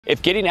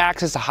If getting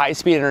access to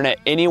high-speed internet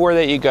anywhere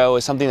that you go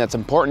is something that's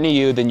important to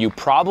you, then you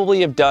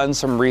probably have done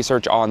some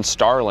research on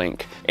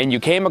Starlink, and you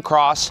came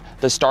across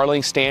the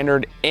Starlink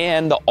Standard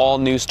and the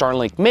all-new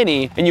Starlink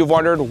Mini, and you've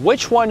wondered,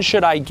 which one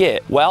should I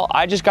get? Well,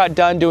 I just got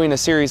done doing a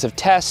series of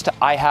tests.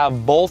 I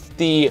have both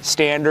the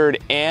Standard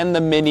and the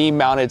Mini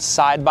mounted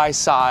side by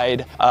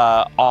side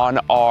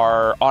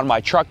on my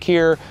truck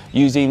here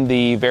using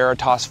the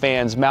Veritas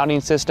fans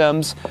mounting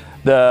systems.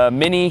 The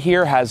Mini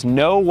here has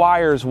no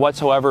wires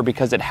whatsoever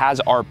because it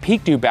has our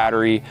PeakDo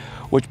battery,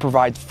 which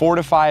provides 4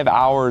 to 5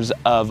 hours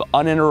of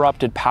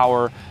uninterrupted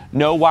power.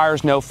 No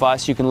wires, no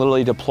fuss. You can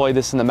literally deploy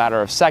this in a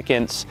matter of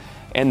seconds.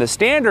 And the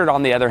Standard,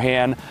 on the other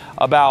hand,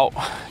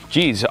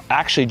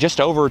 actually just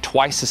over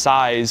twice the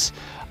size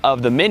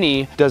of the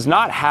Mini, does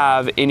not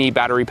have any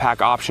battery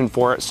pack option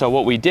for it. So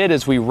what we did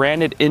is we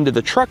ran it into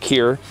the truck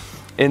here,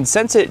 and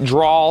since it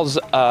draws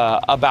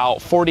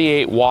about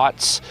 48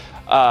 watts,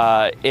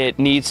 it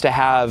needs to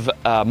have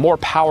more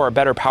power, a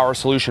better power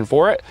solution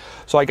for it.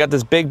 So I got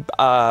this big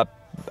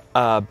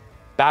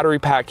battery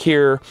pack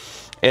here,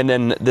 and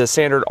then the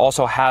Standard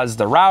also has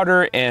the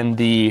router and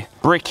the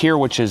brick here,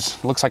 which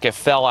looks like it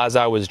fell as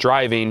I was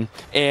driving.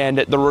 And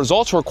the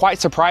results were quite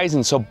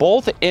surprising. So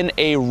both in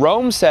a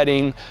roam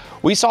setting,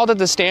 we saw that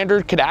the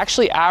Standard could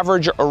actually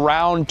average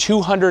around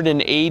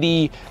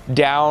 280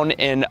 down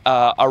and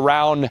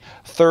around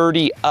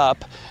 30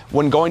 up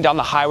when going down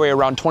the highway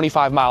around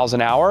 25 miles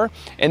an hour.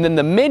 And then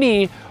the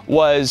Mini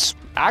was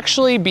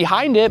actually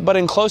behind it, but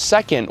in close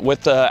second,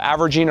 with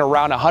averaging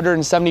around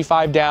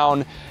 175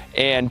 down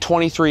and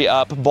 23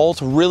 up.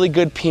 Both really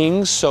good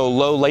pings, so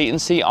low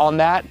latency on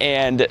that,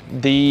 and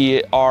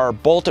they are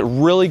both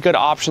really good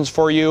options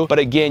for you. But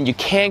again, you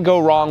can't go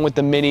wrong with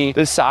the Mini.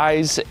 The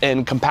size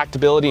and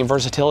compactability and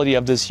versatility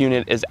of this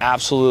unit is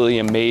absolutely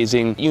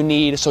amazing.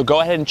 So go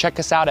ahead and check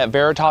us out at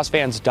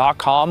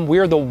veritasfans.com.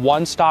 We're the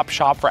one-stop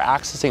shop for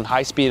accessing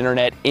high-speed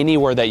internet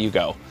anywhere that you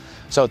go.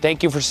 So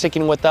thank you for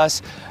sticking with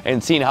us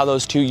and seeing how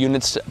those two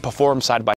units perform side by side.